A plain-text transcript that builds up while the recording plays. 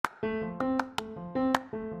Welcome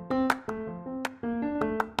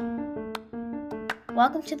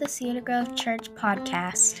to the Cedar Grove Church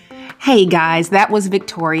podcast. Hey guys, that was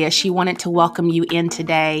Victoria. She wanted to welcome you in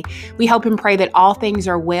today. We hope and pray that all things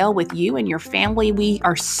are well with you and your family. We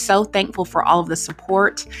are so thankful for all of the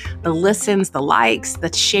support, the listens, the likes,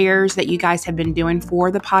 the shares that you guys have been doing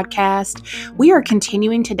for the podcast. We are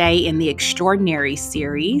continuing today in the Extraordinary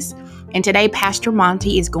series. And today, Pastor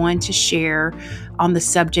Monty is going to share on the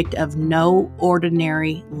subject of no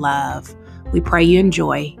ordinary love. We pray you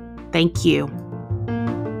enjoy. Thank you.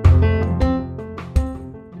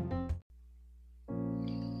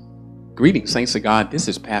 Greetings, saints of God. This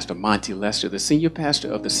is Pastor Monty Lester, the senior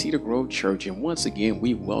pastor of the Cedar Grove Church. And once again,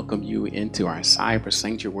 we welcome you into our cyber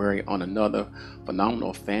sanctuary on another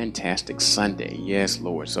phenomenal, fantastic Sunday. Yes,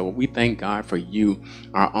 Lord. So we thank God for you,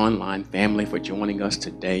 our online family, for joining us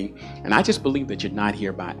today. And I just believe that you're not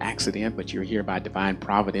here by accident, but you're here by divine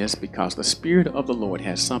providence, because the Spirit of the Lord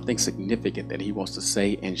has something significant that He wants to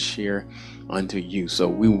say and share unto you. So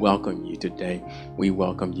we welcome you today. We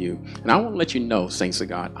welcome you. And I want to let you know, saints of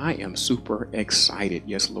God, I am super excited,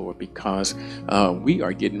 yes, Lord, because we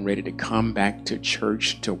are getting ready to come back to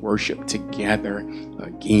church to worship together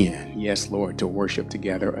again. Yes, Lord, to worship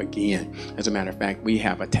together again. As a matter of fact, we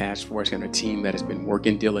have a task force and a team that has been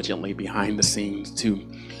working diligently behind the scenes to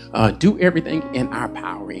do everything in our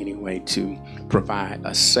power anyway to provide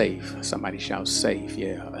a safe, somebody shout safe,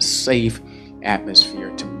 a safe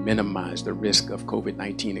atmosphere to minimize the risk of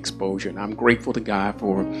COVID-19 exposure. And I'm grateful to God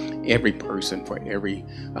for every person, for every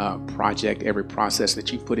project, every process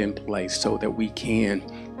that you've put in place so that we can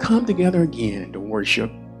come together again to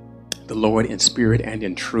worship the Lord in spirit and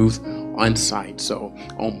in truth on site. So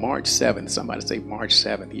on March 7th, somebody say March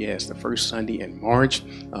 7th, yes, the first Sunday in March,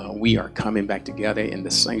 we are coming back together in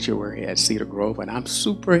the sanctuary at Cedar Grove, and I'm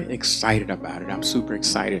super excited about it. I'm super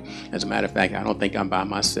excited. As a matter of fact, I don't think I'm by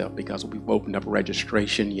myself, because we've opened up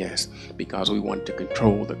registration, yes, because we wanted to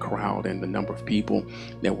control the crowd and the number of people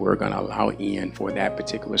that we're going to allow in for that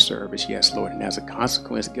particular service. Yes, Lord. And as a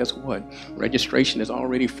consequence, guess what? Registration is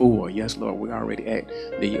already full. Yes, Lord. We're already at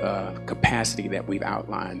the capacity that we've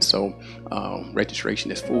outlined. So registration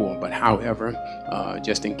is full. But however,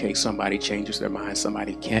 just in case somebody changes their mind,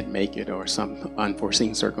 somebody can't make it, or some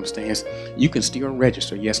unforeseen circumstance, you can still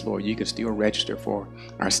register. Yes, Lord. You can still register for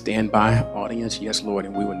our standby audience. Yes, Lord.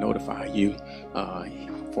 And we will notify you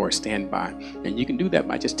for a standby. And you can do that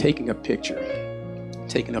by just taking a picture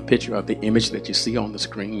of the image that you see on the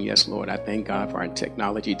screen. Yes, Lord. I thank God for our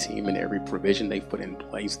technology team and every provision they've put in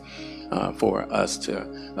place for us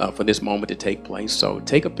to for this moment to take place. So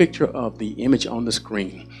take a picture of the image on the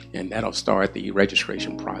screen, and that'll start the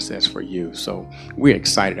registration process for you. So we're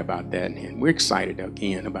excited about that, and we're excited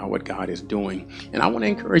again about what God is doing. And I want to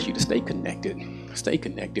encourage you to stay connected. Stay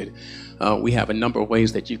connected. We have a number of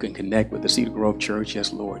ways that you can connect with the Cedar Grove Church.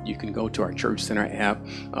 Yes, Lord. You can go to our Church Center app.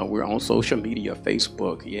 We're on social media,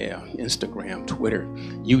 Facebook, Instagram, Twitter,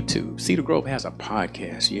 YouTube. Cedar Grove has a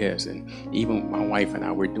podcast, yes. And even my wife and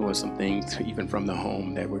I, we're doing some things even from the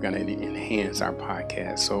home that we're going to enhance our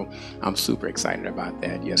podcast. So I'm super excited about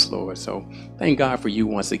that. Yes, Lord. So thank God for you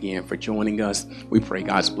once again for joining us. We pray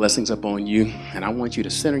God's blessings upon you. And I want you to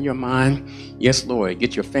center your mind. Yes, Lord.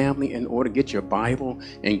 Get your family in order. Get your Bible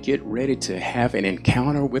and get ready to have an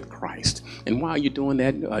encounter with Christ. And while you're doing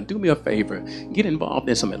that, do me a favor. Get involved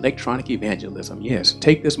in some electronic evangelism. Yes.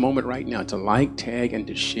 Take this moment right now to like, tag, and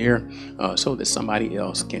to share so that somebody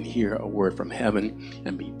else can hear a word from heaven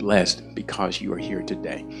and be blessed because you are here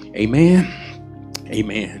today. Amen.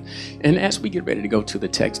 Amen. And as we get ready to go to the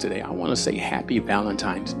text today, I want to say happy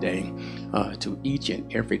Valentine's Day to each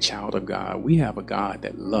and every child of God. We have a God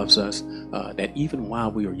that loves us, that even while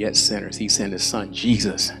we were yet sinners, He sent His Son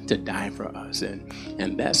Jesus to die for us.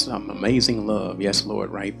 And that's some amazing love. Yes,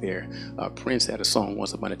 Lord, right there. Prince had a song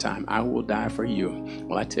once upon a time, I will die for you.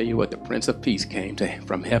 Well, I tell you what, the Prince of Peace came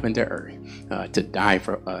from heaven to earth to die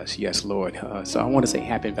for us. Yes, Lord. So I want to say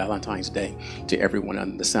happy Valentine's Day to everyone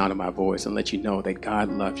under the sound of my voice and let you know that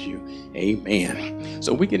God loves you. Amen.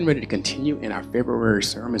 So we're getting ready to continue in our February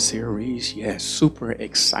sermon series. Yes, super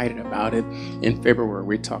excited about it. In February,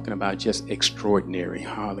 we're talking about just extraordinary.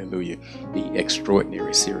 Hallelujah. The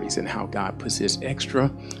extraordinary series and how God puts His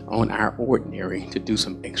extra on our ordinary to do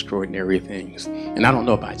some extraordinary things. And I don't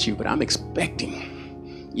know about you, but I'm expecting.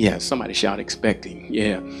 Yeah, somebody shout expecting.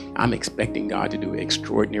 Yeah, I'm expecting God to do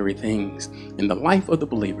extraordinary things in the life of the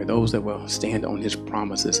believer, those that will stand on His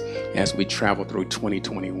promises as we travel through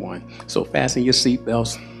 2021. So fasten your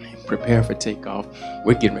seatbelts, prepare for takeoff.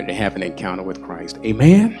 We're getting ready to have an encounter with Christ.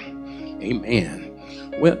 Amen. Amen.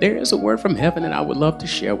 Well, there is a word from heaven that I would love to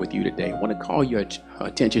share with you today. I want to call your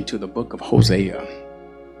attention to the book of Hosea.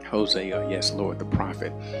 Hosea, yes, Lord, the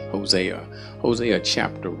prophet. Hosea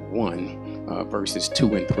chapter 1, verses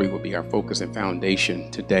 2 and 3 will be our focus and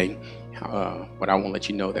foundation today. But I want to let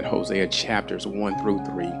you know that Hosea chapters 1 through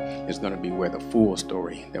 3 is going to be where the full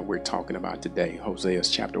story that we're talking about today. Hosea's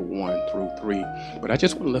chapter 1 through 3. But I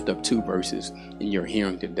just want to lift up 2 verses in your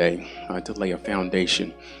hearing today to lay a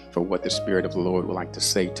foundation for what the Spirit of the Lord would like to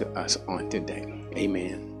say to us on today.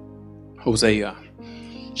 Amen. Hosea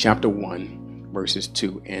chapter 1. Verses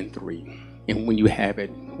 2 and 3. And when you have it,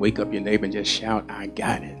 wake up your neighbor and just shout, I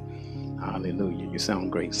got it. Hallelujah. You sound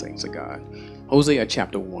great, saints of God. Hosea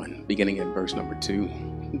chapter 1, beginning at verse number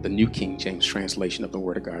 2, the New King James translation of the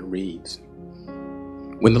Word of God reads,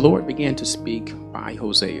 When the Lord began to speak by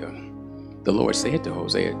Hosea, the Lord said to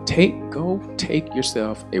Hosea, Go take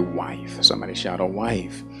yourself a wife. Somebody shout, a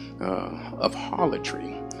wife of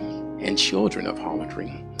harlotry and children of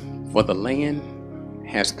harlotry, for the land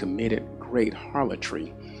has committed great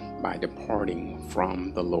harlotry by departing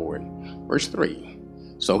from the Lord. Verse 3,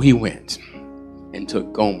 So he went and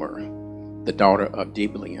took Gomer, the daughter of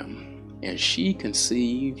Diblaim, and she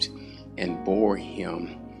conceived and bore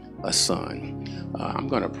him a son. I'm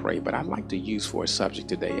going to pray, but I'd like to use for a subject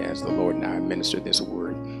today as the Lord and I minister this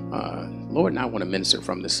word. Lord and I want to minister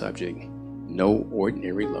from the subject, no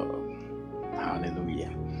ordinary love.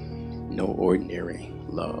 Hallelujah. No ordinary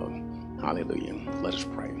love. Hallelujah. Let us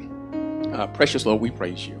pray. Precious Lord, we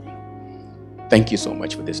praise you. Thank you so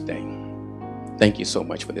much for this day. Thank you so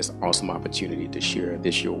much for this awesome opportunity to share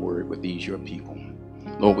this, your word, with these, your people.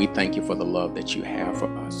 Lord, we thank you for the love that you have for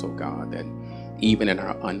us, oh God, that even in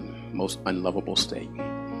our most unlovable state,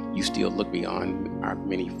 you still look beyond our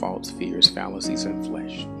many faults, fears, fallacies, and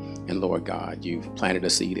flesh. And Lord God, you've planted a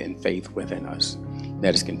seed in faith within us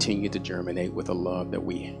that has continued to germinate with a love that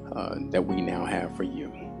we now have for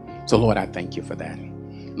you. So Lord, I thank you for that.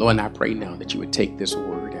 Lord, and I pray now that you would take this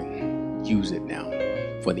word and use it now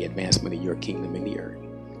for the advancement of your kingdom in the earth.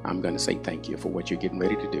 I'm going to say thank you for what you're getting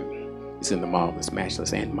ready to do. It's in the marvelous,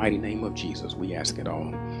 matchless, and mighty name of Jesus we ask it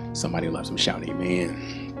all. Somebody loves him. Shout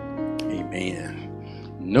amen.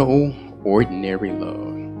 Amen. No ordinary love.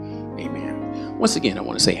 Amen. Once again, I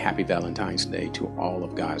want to say happy Valentine's Day to all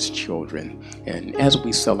of God's children. And as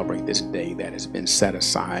we celebrate this day that has been set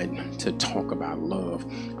aside to talk about love,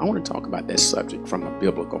 I want to talk about that subject from a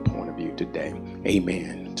biblical point of view today.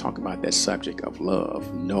 Amen. Talk about that subject of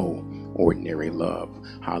love, no ordinary love.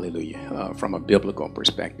 Hallelujah. From a biblical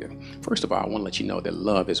perspective. First of all, I want to let you know that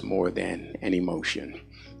love is more than an emotion.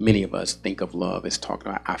 Many of us think of love as talking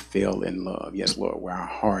about, I fell in love. Yes, Lord, where our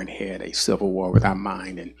heart had a civil war with our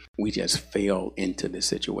mind and we just fell into this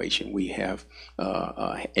situation. We have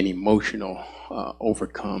an emotional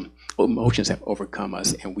emotions have overcome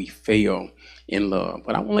us and we fail in love.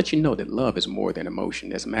 But I want to let you know that love is more than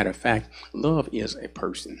emotion. As a matter of fact, love is a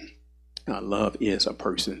person. Love is a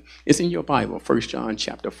person. It's in your Bible, 1 John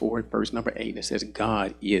chapter 4, verse number 8. It says,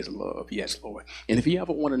 God is love. Yes, Lord. And if you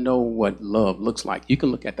ever want to know what love looks like, you can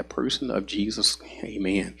look at the person of Jesus.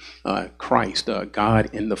 Amen. Christ, God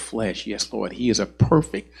in the flesh. Yes, Lord. He is a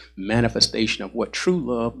perfect manifestation of what true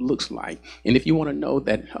love looks like. And if you want to know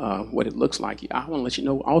that what it looks like, I want to let you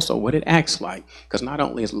know also what it acts like. Because not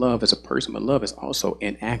only is love as a person, but love is also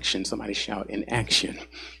in action. Somebody shout, in action.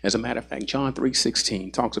 As a matter of fact, John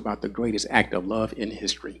 3:16 talks about the greatest act of love in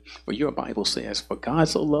history. For your Bible says, for God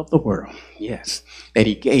so loved the world, yes, that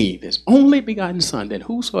he gave his only begotten son, that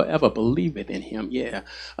whosoever believeth in him,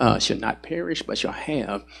 shall not perish, but shall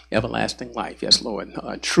have everlasting life. Yes, Lord.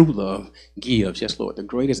 True love gives. Yes, Lord. The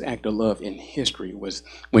greatest act of love in history was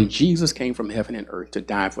when Jesus came from heaven and earth to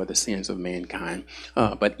die for the sins of mankind.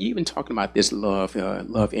 But even talking about this love,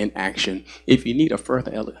 love in action, if you need a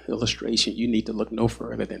further illustration, you need to look no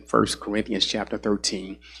further than 1 Corinthians chapter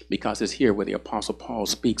 13, because it's here where the Apostle Paul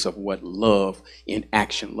speaks of what love in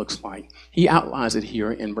action looks like. He outlines it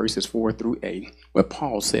here in verses 4 through 8, where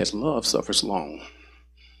Paul says, love suffers long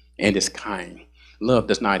and is kind. Love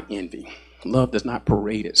does not envy. Love does not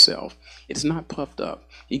parade itself. It is not puffed up.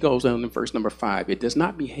 He goes on in verse number 5. It does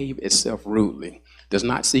not behave itself rudely, does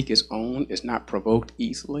not seek its own, is not provoked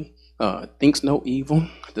easily, thinks no evil,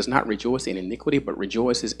 does not rejoice in iniquity, but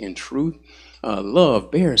rejoices in truth. Love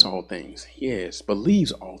bears all things, yes,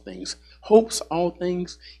 believes all things, hopes all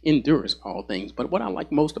things, endures all things. But what I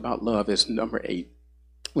like most about love is number 8.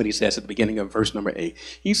 what he says at the beginning of verse number 8.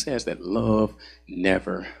 He says that love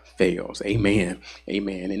never fails. Amen.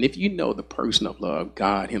 Amen. And if you know the person of love,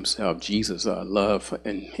 God himself, Jesus, love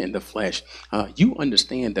in the flesh, you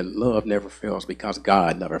understand that love never fails because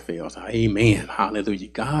God never fails. Amen. Hallelujah.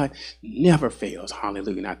 God never fails.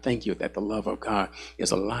 Hallelujah. And I thank you that the love of God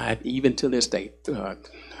is alive even to this day.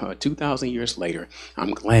 2,000 years later,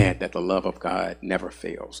 I'm glad that the love of God never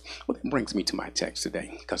fails. Well, that brings me to my text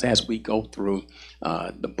today, because as we go through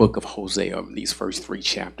the book of Hosea, these first 3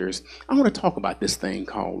 chapters, I want to talk about this thing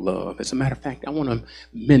called love. As a matter of fact, I want to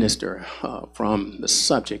minister from the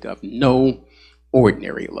subject of no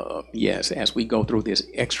ordinary love. Yes, as we go through this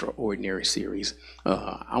extraordinary series,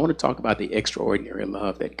 I want to talk about the extraordinary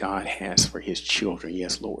love that God has for his children.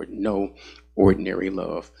 Yes, Lord, no ordinary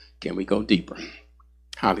love. Can we go deeper?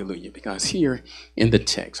 Hallelujah. Because here in the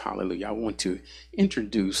text, hallelujah, I want to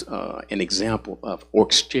introduce an example of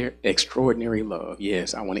extraordinary love.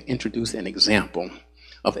 Yes, I want to introduce an example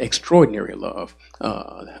of extraordinary love,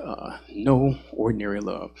 no ordinary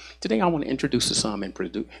love. Today, I want to introduce to some and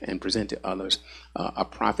present to others a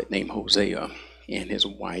prophet named Hosea and his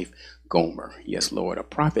wife Gomer. Yes, Lord, a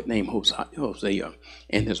prophet named Hosea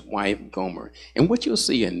and his wife Gomer. And what you'll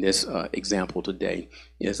see in this example today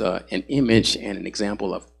is an image and an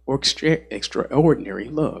example of extraordinary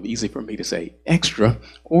love. Easy for me to say,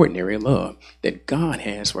 extraordinary love that God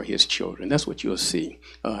has for his children. That's what you'll see.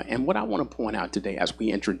 And what I want to point out today as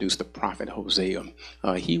we introduce the prophet Hosea,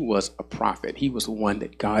 he was a prophet. He was the one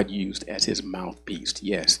that God used as his mouthpiece.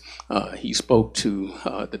 Yes, he spoke to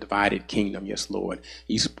the divided kingdom. Yes, Lord.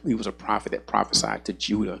 He was a prophet that prophesied to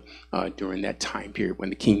Judah during that time period when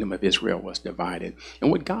the kingdom of Israel was divided.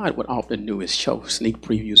 And what God would often do is show sneak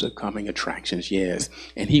previews of coming attractions. Yes,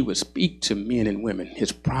 and he would speak to men and women,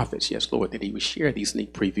 his prophets, yes, Lord, that he would share these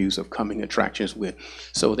sneak previews of coming attractions with,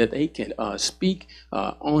 so that they can speak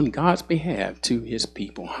on God's behalf to his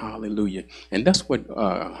people. Hallelujah. And that's what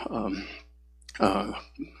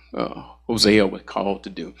Hosea was called to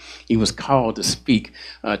do. He was called to speak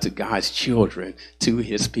to God's children, to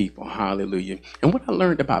his people. Hallelujah. And what I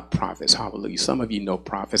learned about prophets, hallelujah, some of you know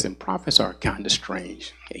prophets, and prophets are kind of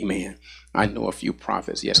strange. Amen. I know a few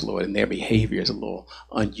prophets, yes, Lord, and their behavior is a little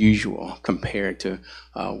unusual compared to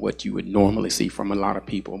what you would normally see from a lot of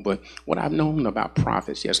people. But what I've known about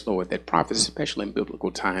prophets, yes, Lord, that prophets, especially in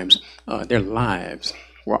biblical times, their lives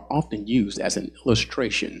were often used as an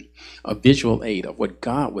illustration, a visual aid of what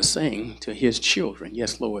God was saying to his children.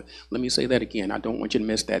 Yes, Lord. Let me say that again. I don't want you to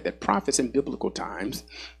miss that prophets in biblical times,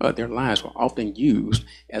 their lives were often used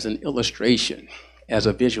as an illustration, as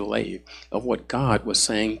a visual aid of what God was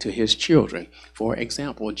saying to his children. For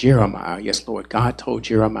example, Jeremiah. Yes, Lord. God told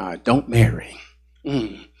Jeremiah, don't marry.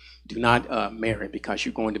 Do not marry, because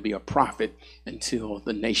you're going to be a prophet until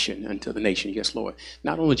the nation. Yes, Lord.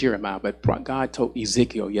 Not only Jeremiah, but God told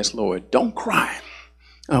Ezekiel, yes, Lord, don't cry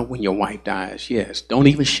when your wife dies. Yes, don't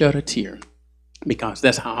even shed a tear, because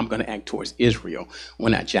that's how I'm going to act towards Israel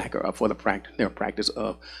when I jack her up for their practice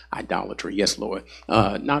of idolatry. Yes, Lord.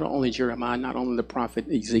 Not only Jeremiah, not only the prophet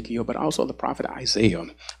Ezekiel, but also the prophet Isaiah.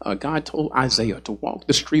 God told Isaiah to walk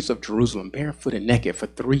the streets of Jerusalem barefoot and naked for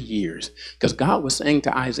 3 years, because God was saying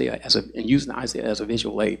to Isaiah, and using Isaiah as a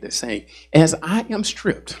visual aid, that's saying, as I am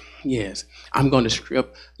stripped, yes, I'm going to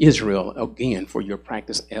strip Israel again for your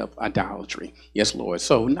practice of idolatry. Yes, Lord.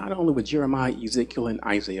 So not only with Jeremiah, Ezekiel, and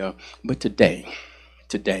Isaiah, but today,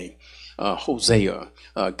 Hosea,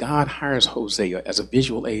 God hires Hosea as a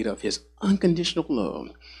visual aid of his unconditional love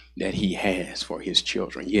that he has for his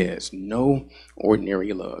children. Yes, no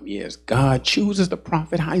ordinary love. Yes, God chooses the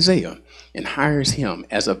prophet Isaiah and hires him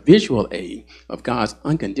as a visual aid of God's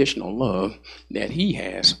unconditional love that he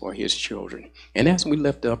has for his children. And as we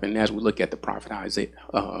lift up and as we look at the prophet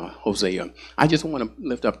Hosea, I just want to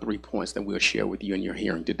lift up 3 points that we'll share with you in your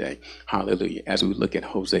hearing today. Hallelujah. As we look at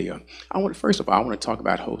Hosea, first of all, I want to talk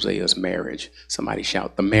about Hosea's marriage. Somebody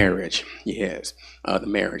shout, the marriage. Yes, the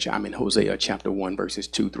marriage. I'm in Hosea chapter 1, verses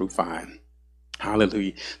 2 through 5.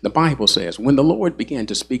 Hallelujah. The Bible says, when the Lord began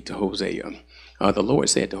to speak to Hosea, the Lord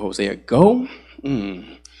said to Hosea, go,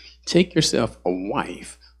 take yourself a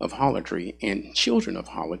wife of harlotry and children of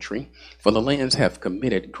harlotry, for the lands have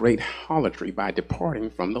committed great harlotry by departing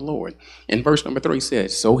from the Lord. And verse number 3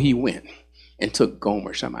 says, so he went and took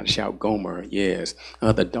Gomer. Somebody shout Gomer. Yes,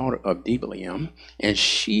 the daughter of Diblaim, and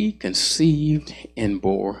she conceived and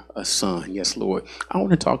bore a son. Yes, Lord. I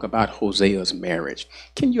want to talk about Hosea's marriage.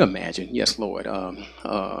 Can you imagine? Yes, Lord.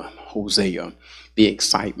 Hosea the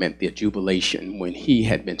excitement, the jubilation when he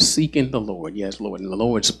had been seeking the Lord. Yes, Lord. And the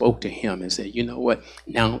Lord spoke to him and said, you know what?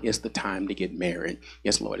 Now is the time to get married.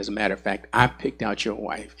 Yes, Lord. As a matter of fact, I picked out your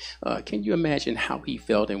wife. Can you imagine how he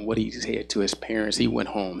felt and what he said to his parents? He went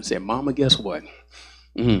home and said, Mama, guess what?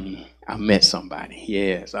 I met somebody.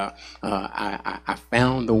 Yes, I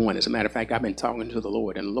found the one. As a matter of fact, I've been talking to the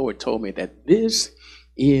Lord, and the Lord told me that this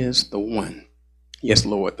is the one. Yes,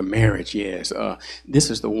 Lord, the marriage, yes.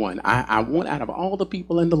 This is the one. I want out of all the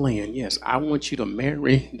people in the land, yes, I want you to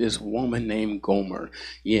marry this woman named Gomer.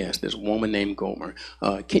 Yes, this woman named Gomer.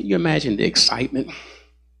 Can you imagine the excitement,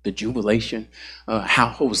 the jubilation, how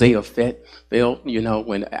Hosea felt,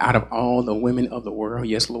 when out of all the women of the world,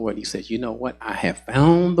 yes, Lord, he said, you know what? I have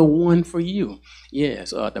found the one for you. Yes,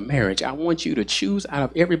 the marriage. I want you to choose out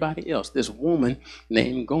of everybody else this woman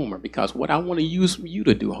named Gomer, because what I want to use for you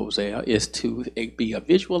to do, Hosea, is to be a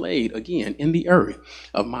visual aid again in the earth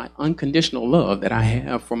of my unconditional love that I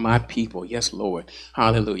have for my people. Yes, Lord.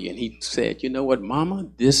 Hallelujah. And he said, you know what, Mama,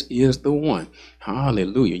 this is the one.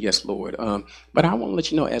 Hallelujah. Yes, Lord. But I want to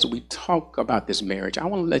let you know, as we talk about this marriage, I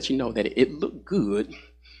want to let you know that it looked good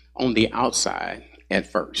on the outside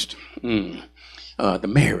at first. The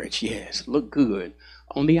marriage, yes, looked good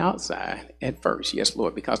on the outside at first. Yes,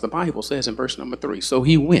 Lord, because the Bible says in verse number 3, so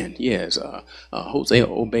he went, yes, Hosea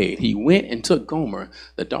obeyed. He went and took Gomer,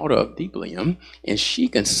 the daughter of Diblaim, and she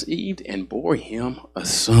conceived and bore him a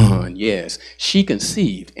son. Yes, she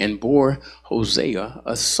conceived and bore Hosea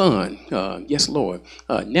a son. Yes, Lord.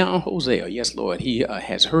 Now Hosea, yes, Lord, he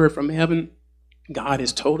has heard from heaven. God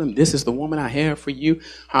has told him, this is the woman I have for you.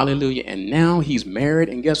 Hallelujah. And now he's married.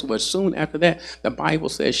 And guess what? Soon after that, the Bible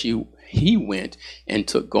says he went and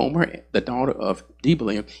took Gomer, the daughter of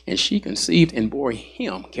Diblaim, and she conceived and bore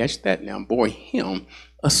him. Catch that now. Bore him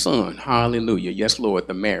a son. Hallelujah. Yes, Lord.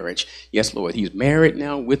 The marriage. Yes, Lord. He's married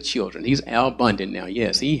now with children. He's abundant now.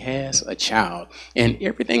 Yes, he has a child. And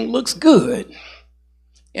everything looks good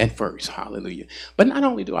at first. Hallelujah. But not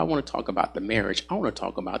only do I want to talk about the marriage, I want to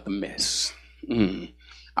talk about the mess.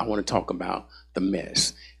 I want to talk about the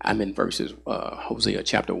mess. I'm in Hosea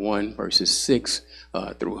chapter 1, verses 6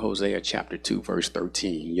 through Hosea chapter 2, verse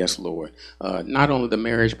 13. Yes, Lord. Not only the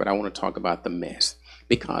marriage, but I want to talk about the mess.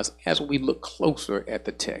 Because as we look closer at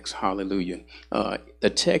the text, hallelujah,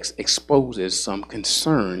 the text exposes some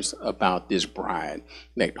concerns about this bride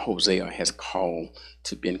that Hosea has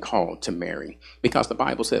been called to marry. Because the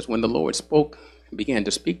Bible says when the Lord began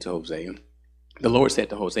to speak to Hosea, the Lord said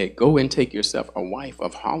to Hosea, go and take yourself a wife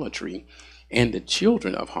of harlotry and the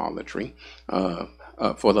children of harlotry,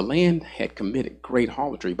 for the land had committed great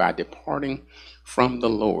harlotry by departing from the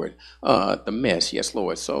Lord. The mess, yes,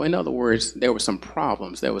 Lord. So in other words, there were some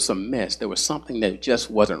problems. There was some mess. There was something that just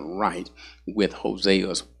wasn't right with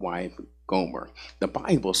Hosea's wife, Gomer. The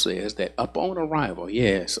Bible says that upon arrival,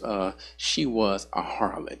 yes, she was a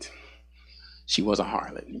harlot. She was a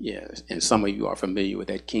harlot, yes. And some of you are familiar with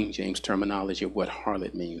that King James terminology of what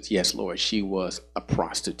harlot means. Yes, Lord, she was a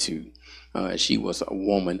prostitute. She was a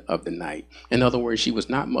woman of the night. In other words, she was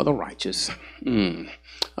not mother righteous.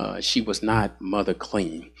 She was not mother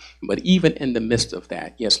clean. But even in the midst of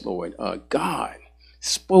that, yes, Lord, God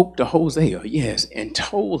spoke to Hosea, yes, and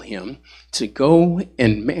told him to go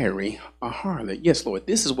and marry a harlot. Yes, Lord,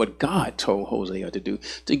 this is what God told Hosea to do,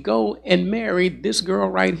 to go and marry this girl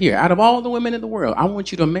right here. Out of all the women in the world, I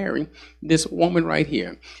want you to marry this woman right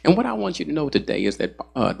here. And what I want you to know today is that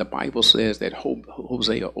the Bible says that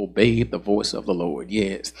Hosea obeyed the voice of the Lord.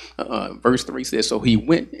 Yes. Verse 3 says, so he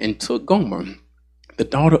went and took Gomer, the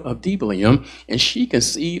daughter of Diblaim, and she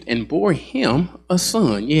conceived and bore him a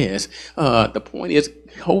son. Yes. The point is,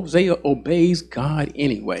 Hosea obeys God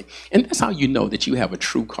anyway. And that's how you know that you have a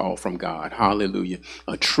true call from God. Hallelujah.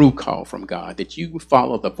 A true call from God, that you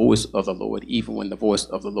follow the voice of the Lord, even when the voice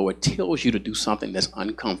of the Lord tells you to do something that's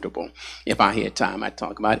uncomfortable. If I had time, I'd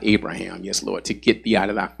talk about Abraham. Yes, Lord, to get thee out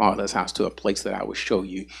of thy father's house to a place that I will show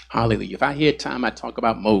you. Hallelujah. If I had time, I'd talk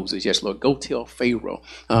about Moses. Yes, Lord, go tell Pharaoh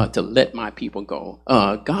to let my people go.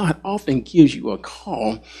 God often gives you a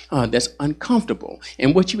call that's uncomfortable.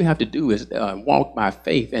 And what you have to do is walk by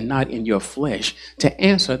faith and not in your flesh to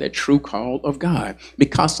answer that true call of God.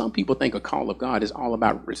 Because some people think a call of God is all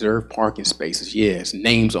about reserved parking spaces. Yes,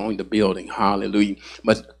 names on the building. Hallelujah.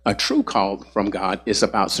 But a true call from God is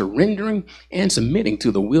about surrendering and submitting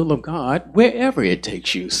to the will of God wherever it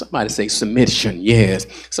takes you. Somebody say submission. Yes.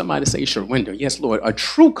 Somebody say surrender. Yes, Lord. A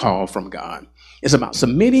true call from God is about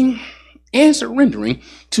submitting and surrendering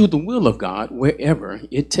to the will of God wherever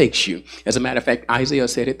it takes you. As a matter of fact, Isaiah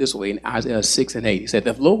said it this way in Isaiah 6:8. He said,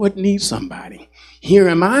 the Lord needs somebody. Here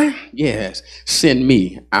am I. Yes, send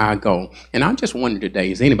me, I go. And I'm just wondering today,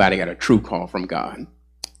 has anybody got a true call from God?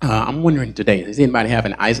 I'm wondering today, does anybody have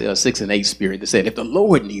an Isaiah 6:8 spirit that said, if the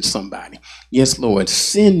Lord needs somebody, yes, Lord,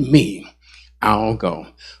 send me, I'll go.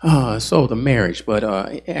 So the marriage, but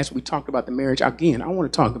as we talked about the marriage, again, I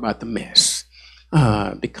want to talk about the mess.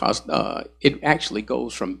 Because it actually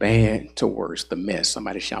goes from bad to worse, the mess.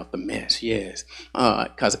 Somebody shout the mess, yes.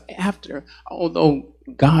 Because although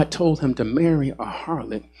God told him to marry a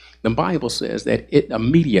harlot, the Bible says that it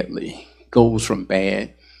immediately goes from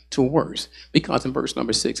bad to worse. Because in verse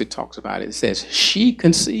number 6, it talks about it. It says, she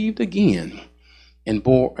conceived again and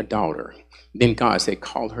bore a daughter. Then God said,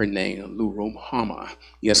 call her name Lo-Ruhamah.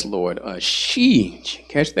 Yes, Lord. She,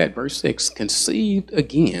 catch that, verse 6, conceived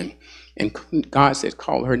again. And God said,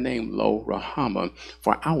 call her name Lo-Ruhamah,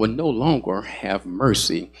 for I will no longer have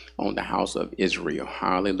mercy on the house of Israel.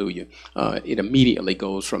 Hallelujah. It immediately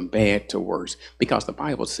goes from bad to worse, because the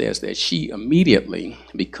Bible says that she immediately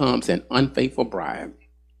becomes an unfaithful bride.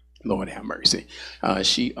 Lord have mercy.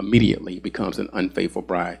 She immediately becomes an unfaithful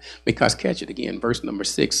bride, because catch it again, verse number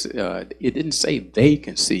 6, it didn't say they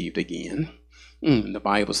conceived again. The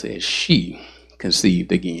Bible says she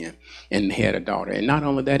conceived again and had a daughter. And not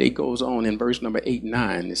only that, it goes on in verse number 8 and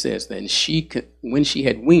 9. It says that when she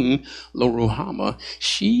had weaned Lo-Ruhamah,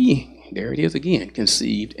 she, there it is again,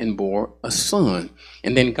 conceived and bore a son.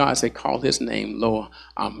 And then God said, call his name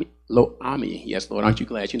Lo-Ami. Yes, Lord. Aren't you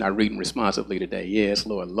glad you're not reading responsively today? Yes,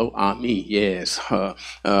 Lord. Lo-Ami. Yes.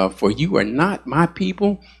 For you are not my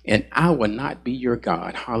people, and I will not be your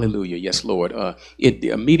God. Hallelujah. Yes, Lord. It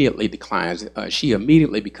immediately declines. She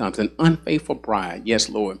immediately becomes an unfaithful bride. Yes,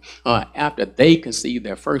 Lord. After they conceived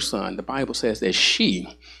their first son, the Bible says that she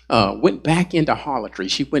went back into harlotry.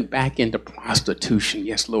 She went back into prostitution.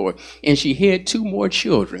 Yes, Lord. And she had 2 more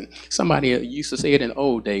children. Somebody used to say it in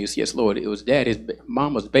old days. Yes, Lord. It was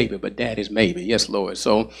mama's baby, but daddy's maybe. Yes, Lord.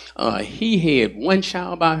 So he had 1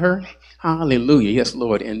 child by her. Hallelujah. Yes,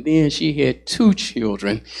 Lord. And then she had 2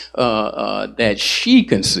 children that she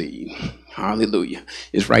conceived. Hallelujah.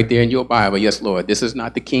 It's right there in your Bible. Yes, Lord. This is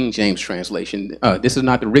not the King James translation. This is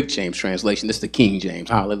not the Rick James translation. This is the King James.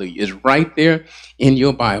 Hallelujah. It's right there in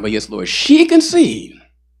your Bible. Yes, Lord. She conceived.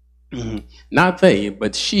 Not they,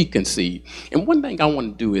 but she conceived. And one thing I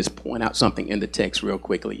want to do is point out something in the text real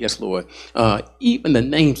quickly. Yes, Lord. Even the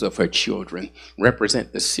names of her children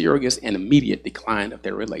represent the serious and immediate decline of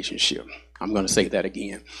their relationship. I'm going to say that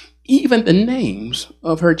again. Even the names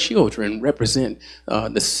of her children represent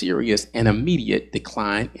the serious and immediate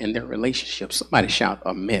decline in their relationship. Somebody shout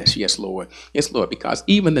a mess. Yes, Lord. Yes, Lord. Because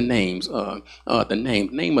even the names, the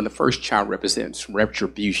name of the first child represents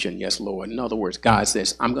retribution. Yes, Lord. In other words, God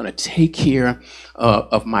says, I'm going to take care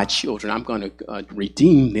of my children. I'm going to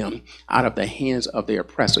redeem them out of the hands of their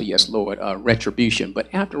oppressor. Yes, Lord. Retribution. But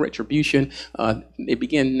after retribution, they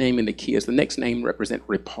began naming the kids. The next name represents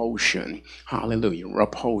repulsion. Hallelujah.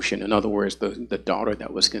 Repulsion. In other words, the daughter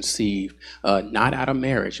that was conceived not out of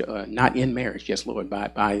marriage, not in marriage, yes, Lord,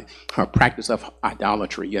 by her practice of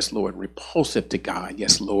idolatry, yes, Lord, repulsive to God,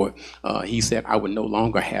 yes, Lord. He said, I would no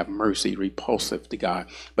longer have mercy, repulsive to God.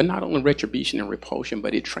 But not only retribution and repulsion,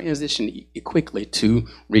 but it transitioned quickly to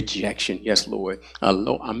rejection, yes, Lord.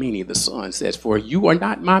 Lo-Amini, the son, says, for you are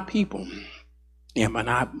not my people, and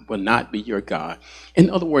I will not be your God. In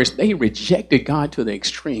other words, they rejected God to the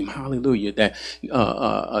extreme. Hallelujah. That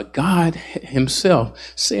God himself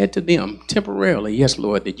said to them temporarily, yes,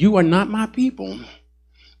 Lord, that you are not my people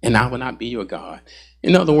and I will not be your God.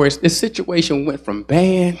 In other words, this situation went from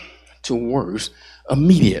bad to worse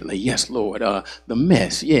immediately. Yes, Lord. The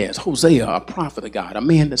mess. Yes. Hosea, a prophet of God, a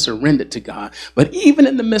man that surrendered to God. But even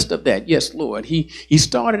in the midst of that, yes, Lord, he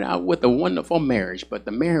started out with a wonderful marriage, but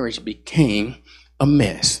the marriage became a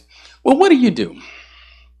mess. Well, what do you do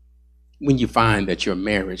when you find that your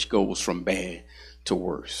marriage goes from bad to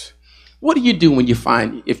worse? What do you do when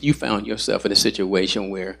if you found yourself in a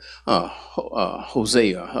situation where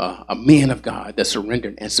Hosea, a man of God that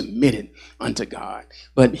surrendered and submitted unto God,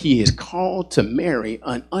 but he is called to marry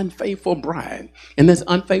an unfaithful bride. And this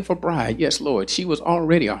unfaithful bride, yes, Lord, she was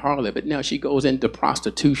already a harlot, but now she goes into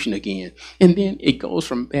prostitution again. And then it goes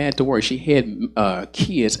from bad to worse. She had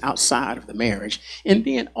kids outside of the marriage. And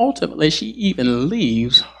then ultimately she even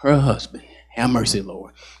leaves her husband. Have mercy,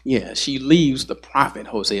 Lord. Yeah, she leaves the prophet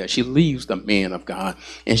Hosea. She leaves the man of God,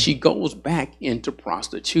 and she goes back into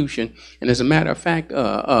prostitution. And as a matter of fact,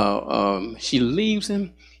 she leaves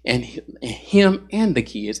him and the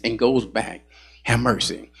kids and goes back. Have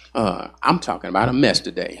mercy. I'm talking about a mess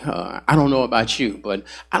today. I don't know about you, but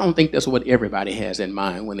I don't think that's what everybody has in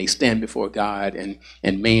mind when they stand before God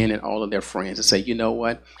and man and all of their friends and say, you know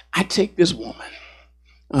what? I take this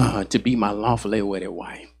woman to be my lawfully wedded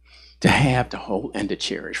wife, to have, to hold, and to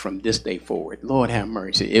cherish from this day forward. Lord have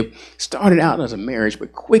mercy. It started out as a marriage,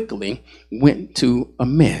 but quickly went to a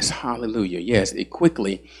mess. Hallelujah. Yes, it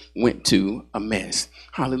quickly went to a mess.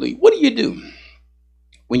 Hallelujah. What do you do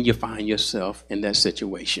when you find yourself in that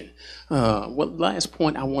situation? Last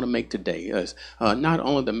point I want to make today is not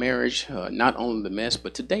only the marriage, not only the mess,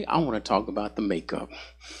 but today I want to talk about the makeup.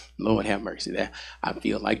 Lord have mercy. That I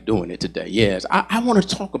feel like doing it today. Yes, I want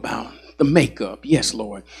to talk about the makeup. Yes,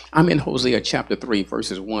 Lord. I'm in Hosea chapter 3,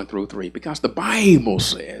 verses 1 through 3, because the Bible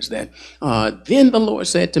says that then the Lord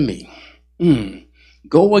said to me,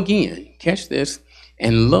 go again, catch this,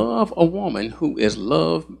 and love a woman who is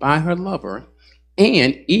loved by her lover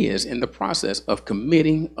and is in the process of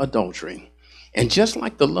committing adultery. And just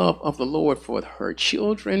like the love of the Lord for her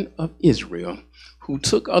children of Israel, who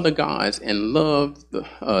took other gods and loved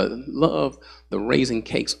the raising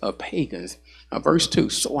cakes of pagans. Verse 2,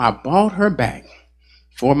 so I bought her back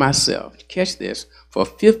for myself, catch this, for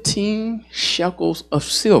 15 shekels of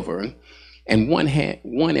silver and one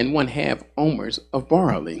and one half omers of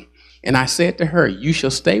barley. And I said to her, you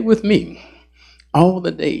shall stay with me all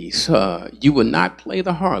the days. You will not play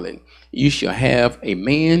the harlot. You shall have a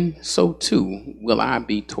man, so too will I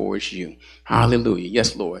be towards you. Hallelujah.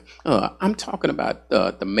 Yes, Lord. I'm talking about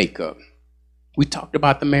the makeup. We talked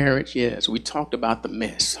about the marriage, yes. We talked about the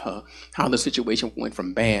mess, how the situation went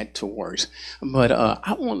from bad to worse. But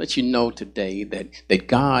I want to let you know today that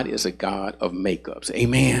God is a God of makeups.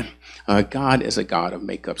 Amen. God is a God of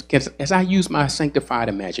makeups. As I use my sanctified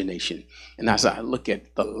imagination and as I look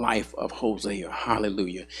at the life of Hosea,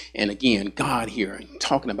 hallelujah. And again, God here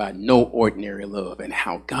talking about no ordinary love and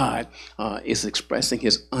how God is expressing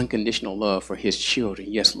his unconditional love for his children.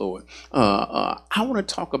 Yes, Lord. I want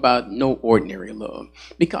to talk about no ordinary love,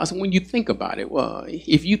 because when you think about it,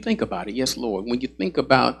 if you think about it, yes, Lord, when you think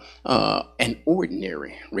about an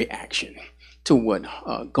ordinary reaction to what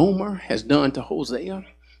Gomer has done to Hosea,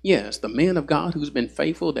 yes, the man of God who's been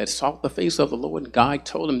faithful, that sought the face of the Lord, God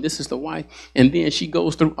told him this is the wife, and then she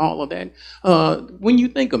goes through all of that. When you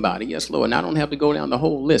think about it, yes, Lord, and I don't have to go down the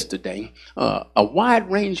whole list today, a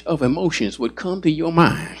wide range of emotions would come to your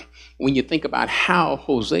mind when you think about how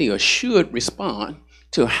Hosea should respond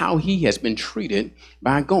to how he has been treated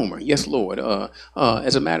by Gomer. Yes, Lord.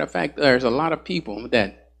 As a matter of fact, there's a lot of people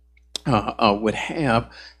that would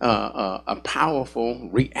have a powerful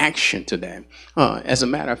reaction to that. As a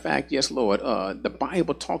matter of fact, yes, Lord, the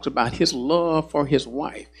Bible talks about his love for his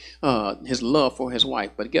wife,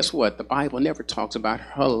 But guess what? The Bible never talks about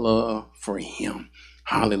her love for him.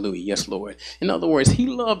 Hallelujah. Yes, Lord. In other words, he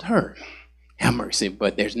loved her. Have mercy,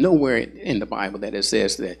 but there's nowhere in the Bible that it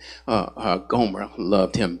says that Gomer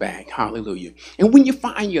loved him back. Hallelujah. And when you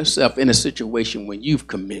find yourself in a situation when you've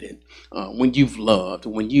committed, when you've loved,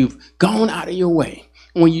 when you've gone out of your way,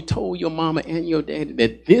 when you told your mama and your daddy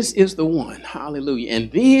that this is the one, hallelujah,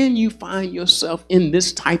 and then you find yourself in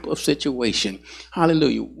this type of situation,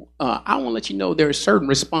 hallelujah, I want to let you know there are certain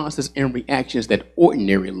responses and reactions that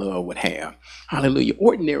ordinary love would have. Hallelujah.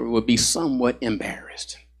 Ordinary would be somewhat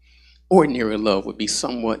embarrassed. Ordinary love would be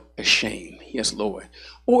somewhat ashamed. Yes, Lord.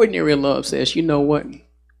 Ordinary love says, you know what?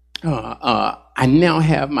 I now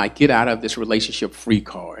have my get out of this relationship free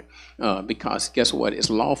card, because guess what? It's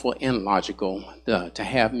lawful and logical to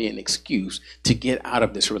have me an excuse to get out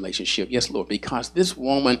of this relationship. Yes, Lord, because this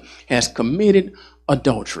woman has committed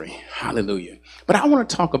adultery. Hallelujah. But I want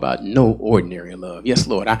to talk about no ordinary love. Yes,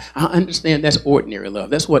 Lord, I understand that's ordinary love.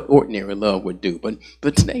 That's what ordinary love would do. But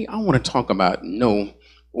today I want to talk about no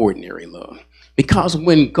ordinary love. Because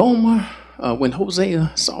when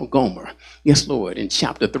Hosea saw Gomer, yes, Lord, in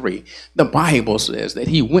chapter 3, the Bible says that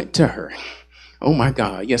he went to her. Oh my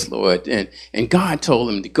God, yes, Lord. And God told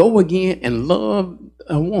him to go again and love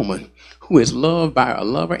a woman who is loved by a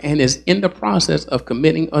lover and is in the process of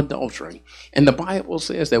committing adultery. And the Bible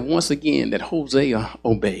says that once again that Hosea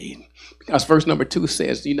obeyed. Because verse number 2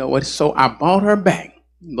 says, you know what? So I bought her back,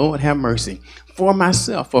 Lord have mercy, for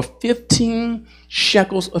myself for 15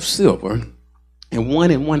 shekels of silver and 1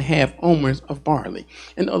 1/2 omers of barley.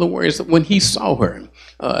 In other words, when he saw her,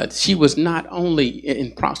 she was not only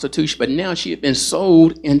in prostitution, but now she had been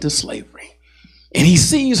sold into slavery. And he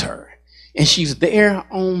sees her, and she's there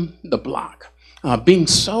on the block, being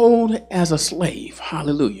sold as a slave.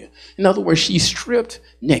 Hallelujah. In other words, she's stripped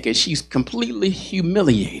naked. She's completely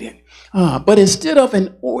humiliated. But instead of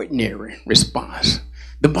an ordinary response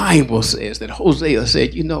The Bible says that Hosea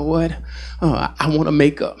said, you know what? I want to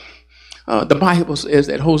make up. The Bible says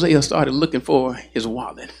that Hosea started looking for his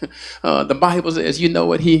wallet. The Bible says, you know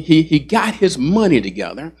what? He got his money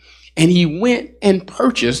together and he went and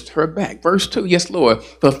purchased her back. Verse 2, yes, Lord,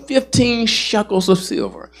 for 15 shekels of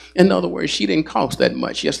silver. In other words, she didn't cost that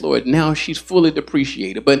much. Yes, Lord, now she's fully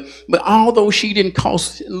depreciated. But although she didn't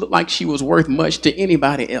cost like she was worth much to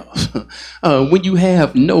anybody else, when you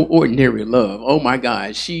have no ordinary love, oh my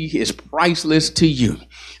God, she is priceless to you.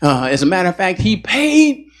 As a matter of fact, he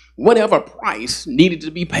paid whatever price needed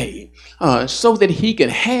to be paid so that he could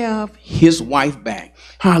have his wife back.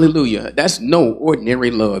 Hallelujah. That's no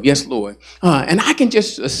ordinary love. Yes, Lord. And I can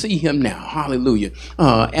just see him now. Hallelujah.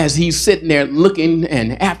 As he's sitting there looking,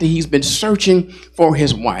 and after he's been searching for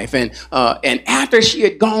his wife, and after she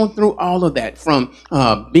had gone through all of that, from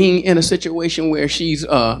being in a situation where she's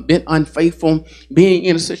been unfaithful, being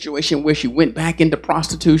in a situation where she went back into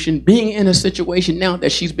prostitution, being in a situation now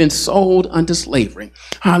that she's been sold unto slavery.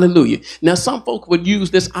 Hallelujah. Now, some folk would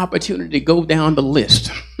use this opportunity to go down the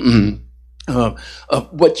list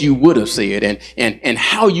of what you would have said and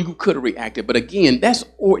how you could have reacted. But again, that's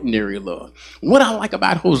ordinary love. What I like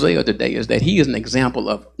about Hosea today is that he is an example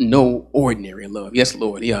of no ordinary love. Yes,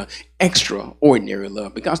 Lord. Yeah, extraordinary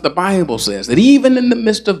love. Because the Bible says that even in the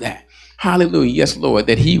midst of that, hallelujah, yes, Lord,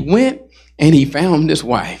 that he went and he found his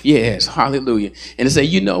wife. Yes, hallelujah. And to say,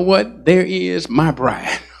 you know what? There is my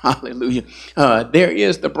bride. Hallelujah. There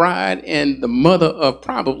is the bride and the mother of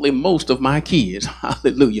probably most of my kids.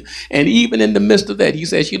 Hallelujah. And even in the midst of that, he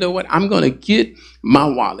says, you know what? I'm going to get my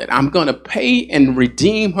wallet. I'm going to pay and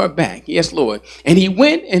redeem her back. Yes, Lord. And he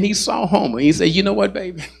went and he saw Homer. He said, you know what,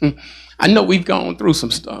 baby? I know we've gone through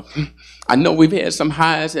some stuff. I know we've had some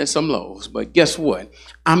highs and some lows, but guess what?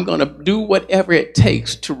 I'm going to do whatever it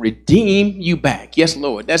takes to redeem you back. Yes,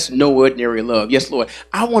 Lord. That's no ordinary love. Yes, Lord.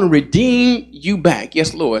 I want to redeem you back.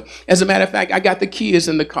 Yes, Lord. As a matter of fact, I got the kids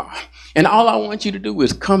in the car, and all I want you to do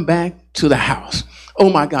is come back to the house.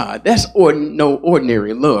 Oh my God, that's no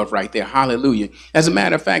ordinary love right there. Hallelujah. As a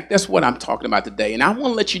matter of fact, that's what I'm talking about today. And I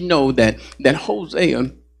want to let you know that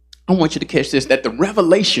Hosea, I want you to catch this, that the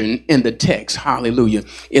revelation in the text, hallelujah,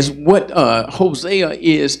 is what Hosea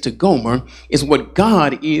is to Gomer, is what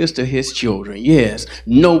God is to his children. Yes,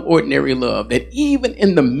 no ordinary love, that even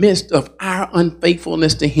in the midst of our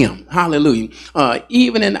unfaithfulness to him, hallelujah,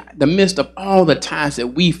 even in the midst of all the times that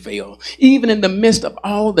we fail, even in the midst of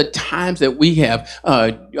all the times that we have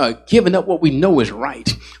given up what we know is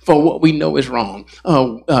right for what we know is wrong,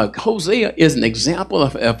 Hosea is an example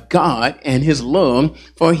of God and his love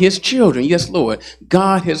for his children. Yes, Lord.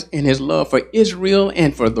 God has in his love for Israel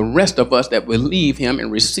and for the rest of us that believe him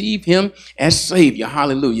and receive him as Savior.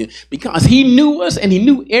 Hallelujah. Because he knew us and he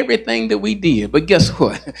knew everything that we did. But guess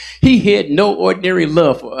what? He had no ordinary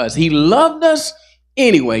love for us. He loved us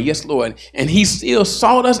anyway. Yes, Lord. And he still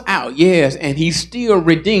sought us out. Yes. And he still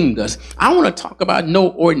redeemed us. I want to talk about no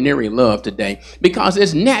ordinary love today because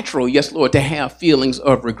it's natural, yes, Lord, to have feelings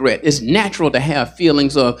of regret. It's natural to have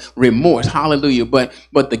feelings of remorse. Hallelujah. But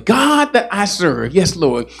the God that I serve, yes,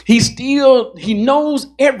 Lord, he knows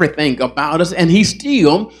everything about us and he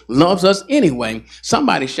still loves us anyway.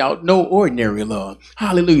 Somebody shout, no ordinary love.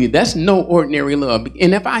 Hallelujah. That's no ordinary love.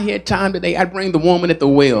 And if I had time today, I'd bring the woman at the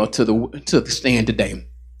well to the stand today.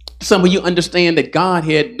 Some of you understand that God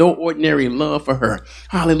had no ordinary love for her.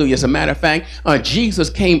 Hallelujah. As a matter of fact,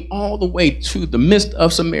 Jesus came all the way to the midst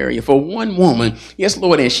of Samaria for one woman. Yes,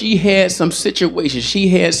 Lord. And she had some situations. She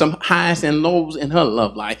had some highs and lows in her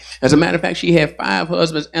love life. As a matter of fact, she had 5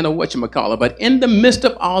 husbands and a whatchamacallit. But in the midst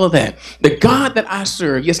of all of that, the God that I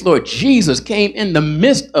serve, yes, Lord, Jesus came in the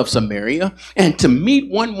midst of Samaria and to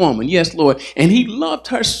meet one woman. Yes, Lord. And he loved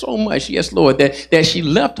her so much. Yes, Lord, that she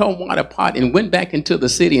left her water pot and went back into the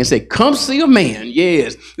city and said, come see a man,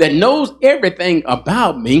 yes, that knows everything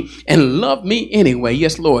about me and love me anyway.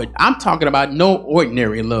 Yes, Lord. I'm talking about no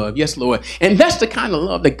ordinary love. Yes, Lord. And that's the kind of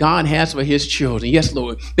love that God has for his children. Yes,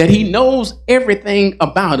 Lord. That he knows everything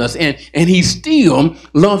about us and he still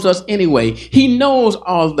loves us anyway. He knows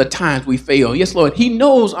all the times we fail. Yes, Lord. He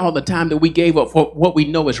knows all the time that we gave up for what we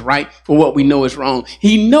know is right, for what we know is wrong.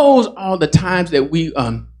 He knows all the times that we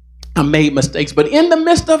made mistakes. But in the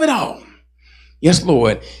midst of it all, yes,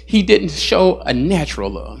 Lord, he didn't show a natural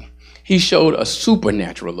love. He showed a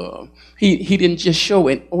supernatural love. He didn't just show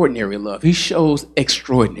an ordinary love. He shows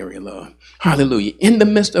extraordinary love. Hallelujah. In the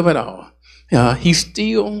midst of it all, he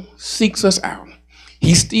still seeks us out.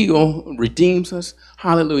 He still redeems us.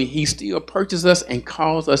 Hallelujah. He still purchases us and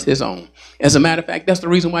calls us his own. As a matter of fact, that's the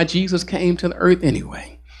reason why Jesus came to the earth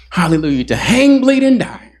anyway. Hallelujah. To hang, bleed, and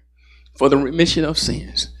die for the remission of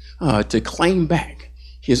sins, to claim back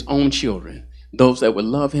his own children, those that would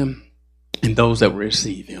love him and those that will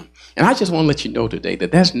receive him. And I just want to let you know today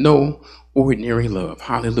that that's no ordinary love.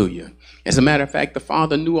 Hallelujah. As a matter of fact, the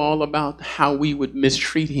Father knew all about how we would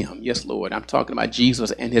mistreat him. Yes, Lord. I'm talking about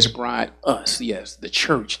Jesus and his bride, us. Yes, the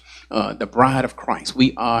church, the bride of Christ.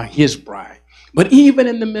 We are his bride. But even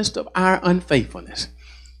in the midst of our unfaithfulness,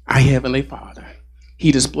 our Heavenly Father,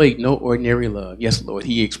 he displayed no ordinary love. Yes, Lord.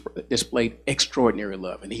 He displayed extraordinary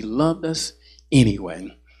love, and he loved us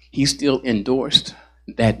anyway. He still endorsed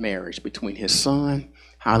that marriage between his son,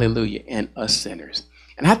 hallelujah, and us sinners.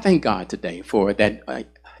 And I thank God today for that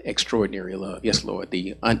extraordinary love. Yes, Lord,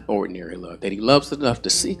 the unordinary love, that he loves us enough to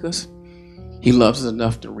seek us. He loves us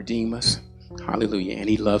enough to redeem us. Hallelujah. And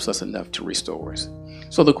he loves us enough to restore us.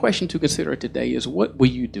 So the question to consider today is, what will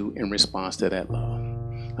you do in response to that love?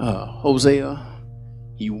 Hosea,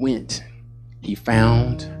 he went, he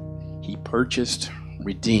found, he purchased,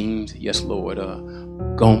 redeemed, yes, Lord,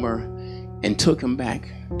 Gomer, and took her back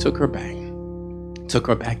to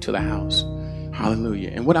the house. Hallelujah.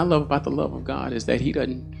 And what I love about the love of God is that he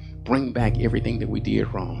doesn't bring back everything that we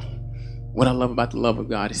did wrong. What I love about the love of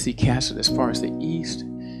God is he casts it as far as the east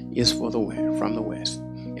is from the west.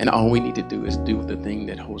 And all we need to do is do the thing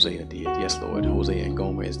that Hosea did. Yes, Lord, Hosea and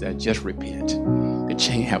Gomer, is that just repent,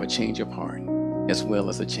 have a change of heart, as well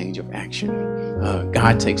as a change of action.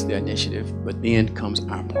 God takes the initiative, but then comes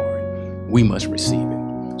our part. We must receive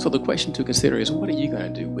it. So the question to consider is, what are you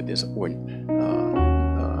going to do with this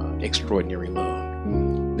extraordinary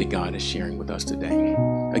love that God is sharing with us today?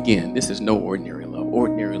 Again, this is no ordinary love.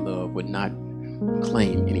 Ordinary love would not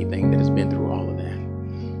claim anything that has been through all of that.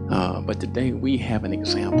 But today we have an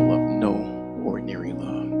example of no ordinary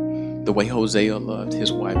love. The way Hosea loved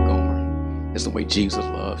his wife Gomer is the way Jesus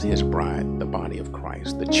loves his bride, the body of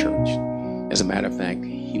Christ, the church. As a matter of fact,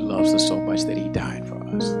 he loves us so much that he died for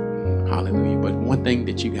us. Hallelujah. But one thing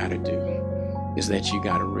that you got to do is that you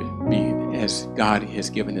got to be, as God has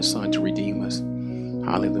given his son to redeem us.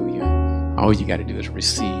 Hallelujah. All you got to do is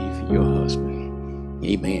receive your husband.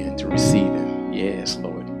 Amen. To receive him. Yes,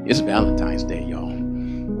 Lord. It's Valentine's Day, y'all.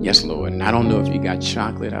 Yes, Lord. And I don't know if you got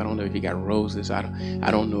chocolate. I don't know if you got roses. I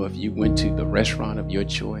don't know if you went to the restaurant of your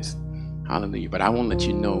choice. Hallelujah. But I want to let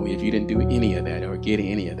you know, if you didn't do any of that or get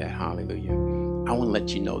any of that, hallelujah, I want to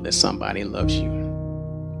let you know that somebody loves you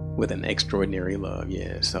with an extraordinary love.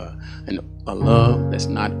 Yes, a love that's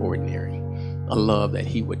not ordinary, a love that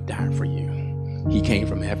he would die for you. He came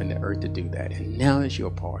from heaven to earth to do that, and now is your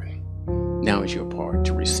part. Now is your part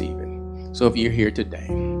to receive it. So if you're here today,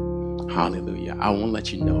 hallelujah, I want to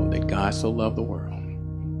let you know that God so loved the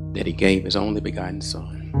world that he gave his only begotten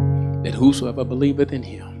son, that whosoever believeth in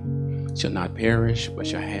him shall not perish but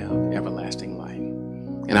shall have everlasting life.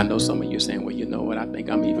 And I know some of you are saying, well, you know what, I think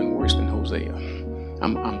I'm even worse than Hosea.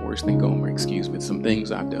 I'm worse than Gomer, excuse me. Some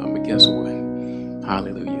things I've done, but guess what?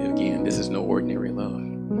 Hallelujah. Again, this is no ordinary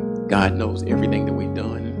love. God knows everything that we've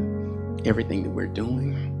done, everything that we're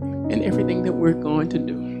doing, and everything that we're going to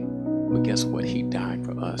do. But guess what? He died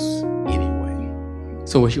for us anyway.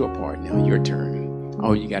 So it's your part now, your turn.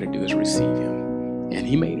 All you got to do is receive him. And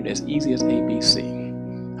he made it as easy as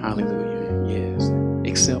ABC. Hallelujah. Yes.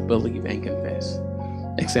 Accept, believe, and confess.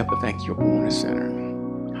 Accept the fact you're born a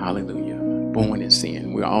sinner. Hallelujah. Born in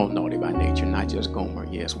sin. We're all naughty by nature, not just Gomer.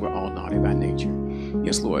 Yes, we're all naughty by nature.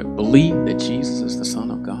 Yes, Lord. Believe that Jesus is the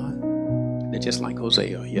Son of God. That just like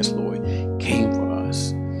Hosea, yes, Lord, came for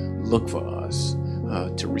us, look for us,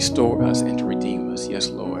 to restore us and to redeem us. Yes,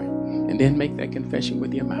 Lord. And then make that confession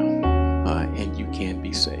with your mouth, and you can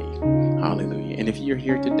be saved. Hallelujah. And if you're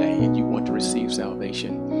here today and you want to receive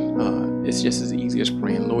salvation, it's just as easy as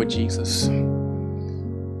praying, Lord Jesus,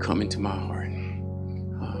 come into my heart.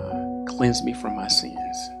 Cleanse me from my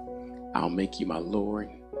sins. I'll make you my Lord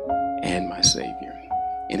and my Savior.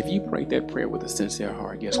 And if you prayed that prayer with a sincere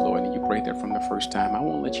heart, yes, Lord, and you prayed that from the first time, I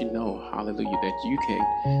want to let you know, hallelujah, that you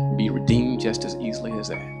can be redeemed just as easily as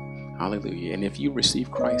that. Hallelujah. And if you receive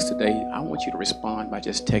Christ today, I want you to respond by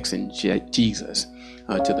just texting Jesus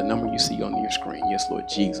to the number you see on your screen. Yes, Lord,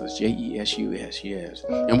 Jesus, Jesus, yes.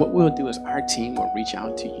 And what we'll do is our team will reach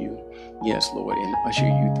out to you, yes, Lord, and usher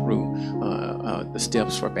you through the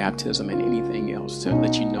steps for baptism and anything else to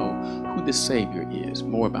let you know who this Savior is,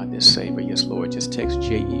 more about this Savior. Yes, Lord, just text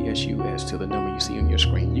Jesus to the number you see on your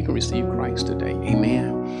screen. You can receive Christ today.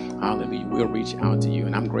 Amen. Hallelujah. We'll reach out to you.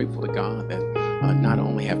 And I'm grateful to God that not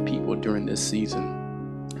only have people during this season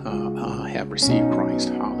have received Christ,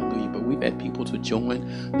 hallelujah, but we've had people to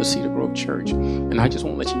join the Cedar Grove Church. And I just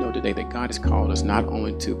want to let you know today that God has called us not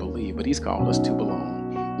only to believe, but he's called us to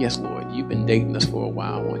belong. Yes, Lord, you've been dating us for a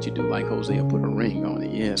while. I want you to do like Hosea, put a ring on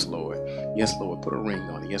it. Yes, Lord. Yes, Lord, put a ring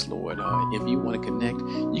on it. Yes, Lord. If you want to connect,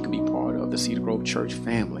 you can be part of the Cedar Grove Church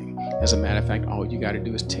family. As a matter of fact, all you got to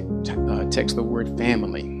do is text the word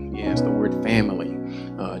family. Yes, the word family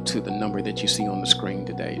to the number that you see on the screen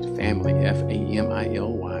today. Family, Family.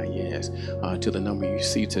 Yes, to the number you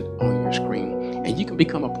see on your screen. And you can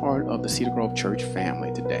become a part of the Cedar Grove Church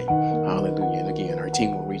family today. Hallelujah. And again, our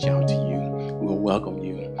team will reach out to you. We'll welcome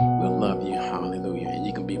you. We'll love you. Hallelujah. And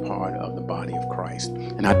you can be part of the body of Christ.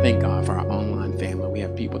 And I thank God for our online family. We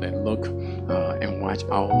have people that look and watch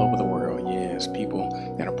all over the world. Yes,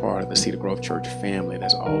 people that are part of the Cedar Grove Church family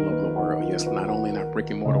that's all over the world. Yes, not only in our brick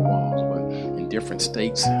and mortar walls, but in different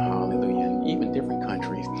states. Hallelujah. And even different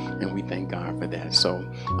countries. And we thank God for that. So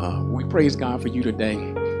we praise God for you today.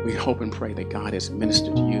 We hope and pray that God has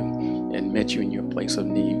ministered to you and met you in your place of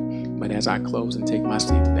need. But as I close and take my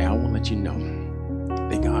seat today, I want to let you know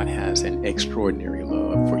that God has an extraordinary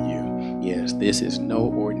love for you. Yes, this is no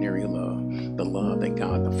ordinary love. The love that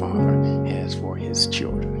God the Father has for his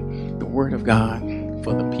children. The word of God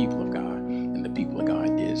for the people of God. And the people of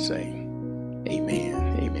God did say,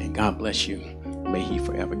 amen. Amen. God bless you. May he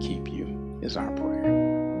forever keep you is our prayer.